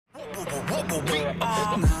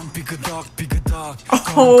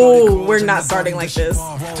Oh, we're not starting like this.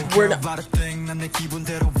 We're not.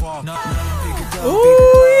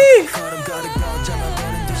 Ooh.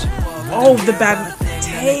 Oh, the back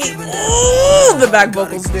tape. Oh, the back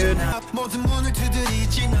vocals, dude.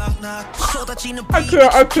 I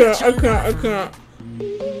can't.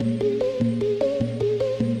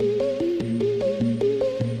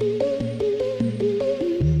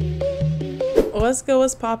 What's good,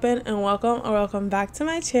 what's poppin', and welcome back to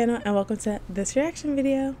my channel, and welcome to this reaction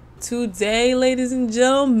video. Today, ladies and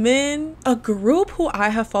gentlemen, a group who I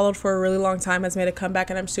have followed for a really long time has made a comeback,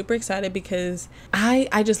 and I'm super excited because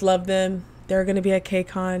I just love them. They're gonna be at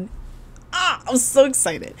KCON. I'm so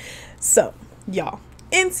excited. So y'all,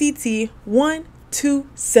 NCT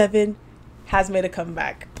 127 has made a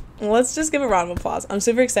comeback. Let's just give a round of applause. I'm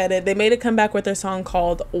super excited. They made a comeback with their song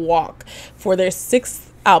called Walk for their 6th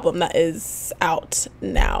album that is out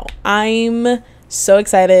now. I'm so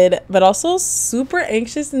excited, but also super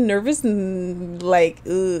anxious and nervous and like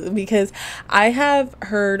because I have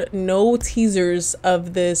heard no teasers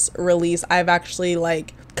of this release. I've actually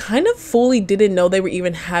like kind of fully didn't know they were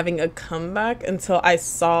even having a comeback until I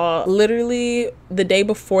saw, literally the day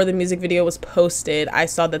before the music video was posted, I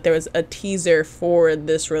saw that there was a teaser for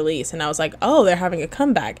this release, and I was like, oh, they're having a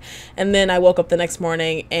comeback. And then I woke up the next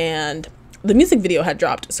morning and the music video had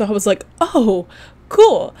dropped, so I was like, oh,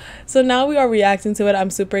 cool. So now we are reacting to it. I'm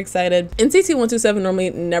super excited. NCT 127 normally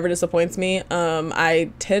never disappoints me. I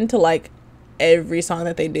tend to like every song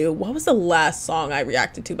that they do. What was the last song I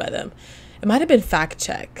reacted to by them? It might have been Fact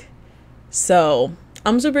Check. So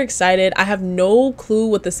I'm super excited. I have no clue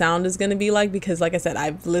what the sound is going to be like because, like I said,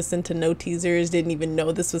 I've listened to no teasers, didn't even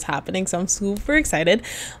know this was happening. So I'm super excited.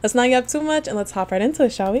 Let's not get too much and let's hop right into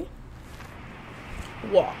it, shall we?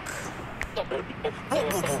 Walk.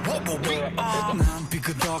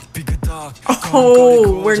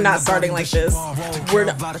 Oh, we're not starting like this. We're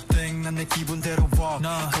not.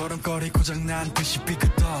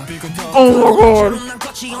 Oh my god.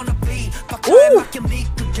 Ooh.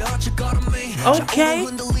 Okay.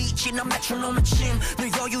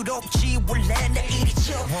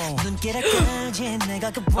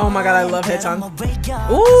 Oh my god, I love Haechan.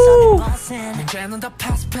 Ooh.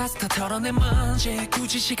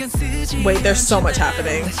 Wait, there's so much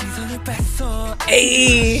happening.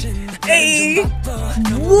 Hey, hey,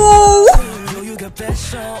 whoa.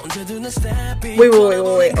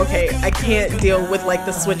 Wait. Okay, I can't deal with like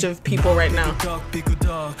the switch of people right now.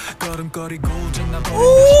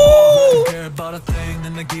 Ooh.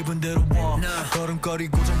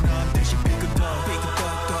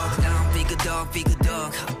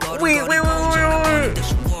 Wait.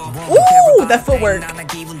 Ooh, that footwork.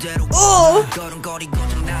 Oh.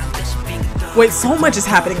 Wait, so much is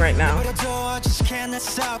happening right now.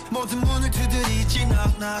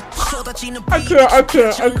 I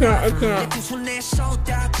can't.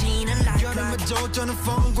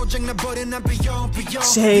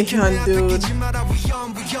 Jaehyun, dude.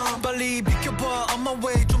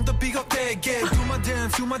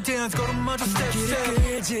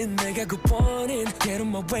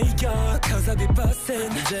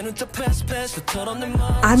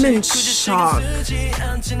 I'm in shock.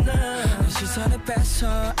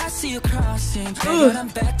 Ugh.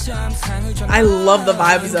 I love the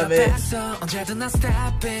vibes of it.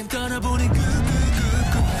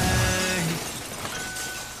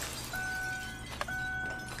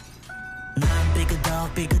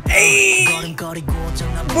 Hey!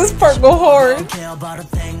 This part go hard.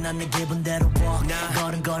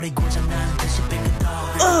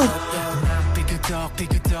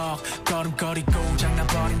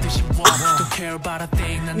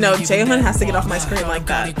 No, Jaehyun has to get off my screen like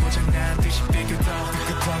that.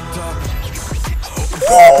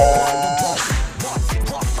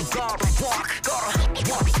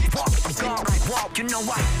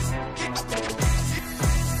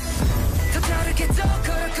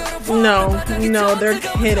 No, they're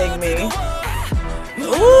kidding me.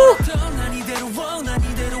 Ooh.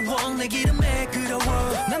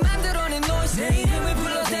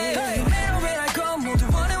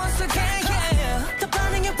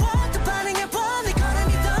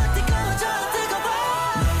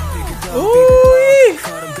 Ooh.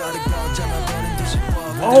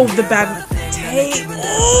 Oh, the back tape.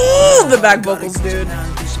 Oh, the back vocals, dude.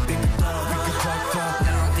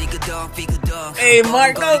 Hey,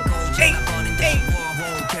 Marco. Hey.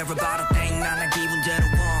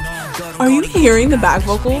 Are you hearing the back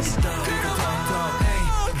vocals?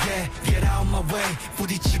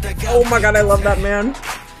 Oh my god, I love that man.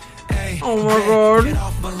 Oh my god.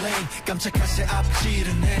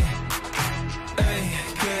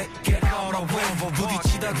 Hey,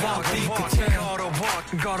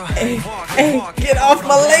 get off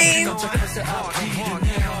my lane.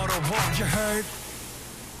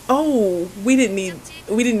 Oh, we didn't need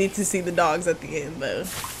to see the dogs at the end though.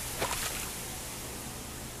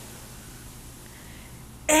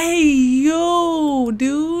 Hey, yo,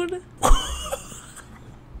 dude.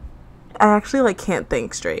 I actually like can't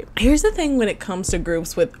think straight. Here's the thing when it comes to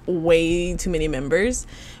groups with way too many members.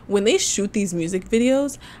 When they shoot these music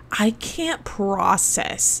videos, I can't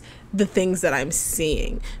process the things that I'm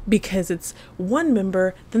seeing because it's one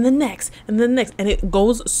member, then the next, and then the next, and it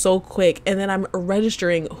goes so quick. And then I'm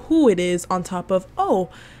registering who it is on top of, oh,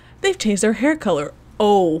 they've changed their hair color.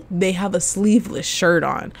 Oh, they have a sleeveless shirt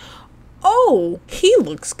on. Oh, he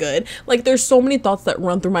looks good. Like, there's so many thoughts that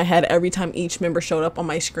run through my head every time each member showed up on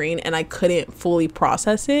my screen, and I couldn't fully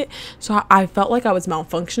process it. So I felt like I was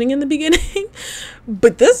malfunctioning in the beginning.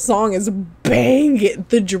 But this song is banging.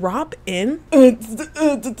 The drop in.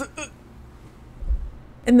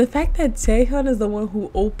 And the fact that Jaehyun is the one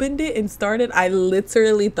who opened it and started, I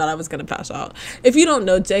literally thought I was going to pass out. If you don't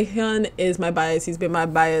know, Jaehyun is my bias. He's been my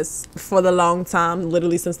bias for the long time,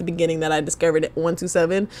 literally since the beginning that I discovered it,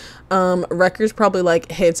 127. Records probably like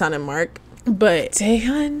Haechan and Mark. But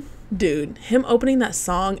Jaehyun, dude, him opening that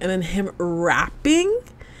song and then him rapping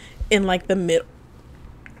in like the middle.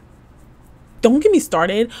 Don't get me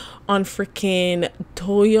started on freaking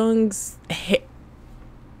Toyoung's hair.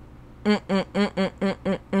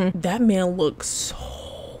 That man looks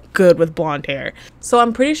so good with blonde hair. So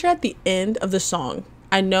I'm pretty sure at the end of the song,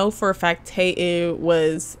 I know for a fact Tae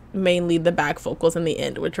was mainly the back vocals in the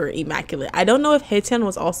end, which were immaculate. I don't know if Haechan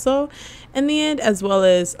was also in the end, as well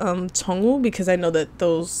as Jungwoo, because I know that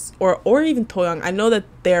those, or even Toyoung, I know that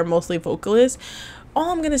they're mostly vocalists. All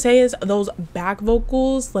I'm gonna say is those back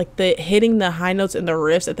vocals, like the hitting the high notes and the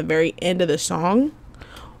riffs at the very end of the song,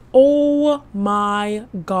 oh my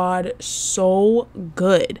god, so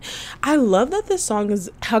good. I love that this song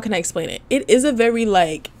is, how can I explain it? It is a very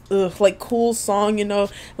like cool song, you know,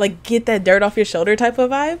 like get that dirt off your shoulder type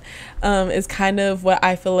of vibe. Is kind of what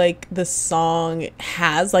I feel like the song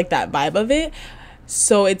has, like that vibe of it.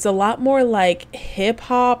 So it's a lot more like hip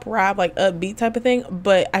hop, rap, like upbeat type of thing,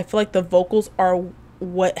 but I feel like the vocals are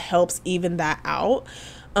what helps even that out.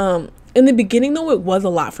 In the beginning though, it was a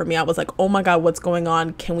lot for me. I was like, oh my god, what's going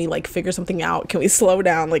on? Can we like figure something out? Can we slow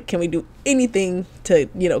down? Like, can we do anything to,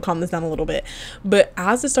 you know, calm this down a little bit? But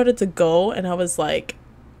as it started to go, and I was like,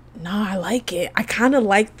 no, I like it. I kind of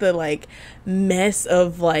like the like mess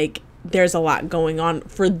of like, there's a lot going on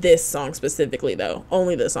for this song specifically though.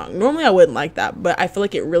 Only this song. Normally I wouldn't like that, but I feel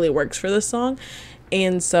like it really works for this song.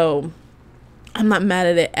 And so I'm not mad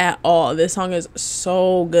at it at all. This song is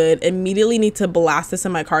so good. Immediately need to blast this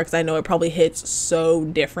in my car because I know it probably hits so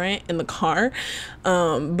different in the car.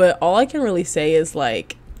 But all I can really say is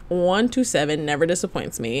like 127 never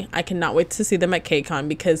disappoints me. I cannot wait to see them at KCON,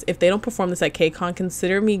 because if they don't perform this at KCON,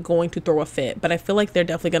 consider me going to throw a fit. But I feel like they're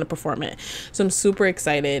definitely going to perform it. So I'm super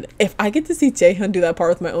excited. If I get to see Jaehyun do that part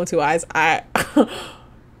with my own two eyes,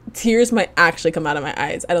 tears might actually come out of my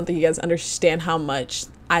eyes. I don't think you guys understand how much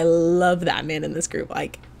I love that man in this group.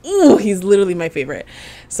 Like, ooh, he's literally my favorite.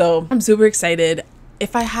 So I'm super excited.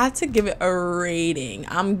 If I had to give it a rating,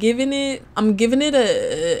 I'm giving it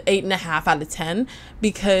a 8.5 out of 10,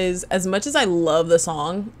 because as much as I love the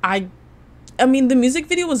song, I mean, the music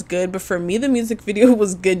video was good, but for me, the music video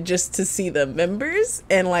was good just to see the members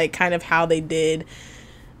and like kind of how they did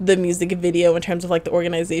the music video in terms of like the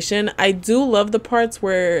organization. I do love the parts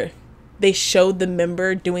where they showed the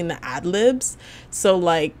member doing the ad-libs. So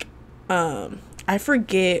like I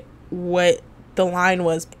forget what the line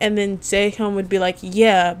was, and then Jaehyun would be like,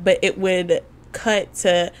 yeah, but it would cut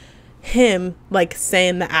to him like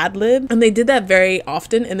saying the ad-lib, and they did that very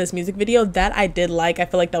often in this music video. That I did like. I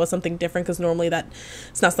feel like that was something different, because normally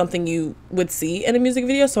it's not something you would see in a music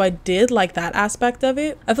video. So I did like that aspect of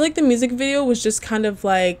it. I feel like the music video was just kind of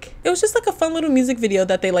like, it was just like a fun little music video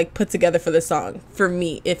that they like put together for the song. For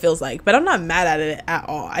me, it feels like, but I'm not mad at it at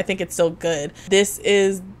all. I think it's still good. This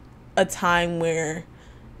is a time where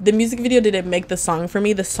the music video didn't make the song for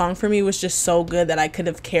me. The song for me was just so good that I could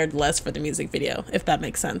have cared less for the music video, if that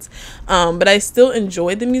makes sense. But I still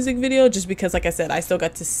enjoyed the music video just because, like I said, I still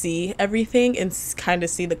got to see everything and kind of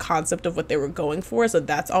see the concept of what they were going for. So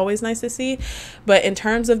that's always nice to see. But in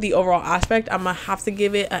terms of the overall aspect, I'm gonna have to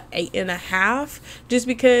give it an 8.5, just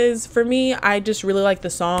because for me, I just really like the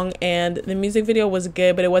song, and the music video was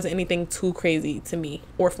good, but it wasn't anything too crazy to me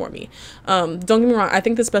or for me. Don't get me wrong, I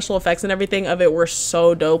think the special effects and everything of it were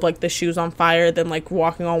so dope. Like the shoes on fire, then like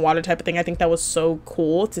walking on water type of thing. I think that was so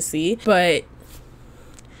cool to see. But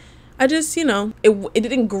I just, you know, it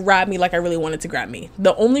didn't grab me like I really wanted to grab me.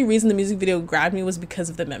 The only reason the music video grabbed me was because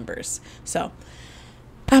of the members. So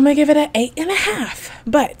I'm gonna give it an 8.5.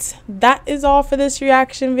 But that is all for this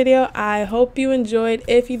reaction video. I hope you enjoyed.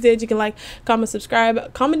 If you did, you can like, comment,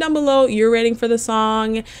 subscribe, comment down below your rating for the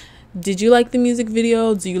song. Did you like the music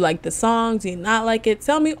video? Do you like the song? Do you not like it?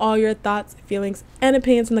 Tell me all your thoughts, feelings, and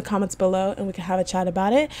opinions in the comments below, and we can have a chat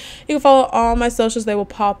about it. You can follow all my socials. They will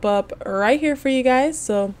pop up right here for you guys.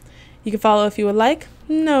 So you can follow if you would like.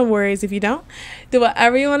 No worries if you don't. Do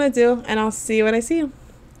whatever you want to do, and I'll see you when I see you.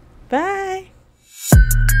 Bye.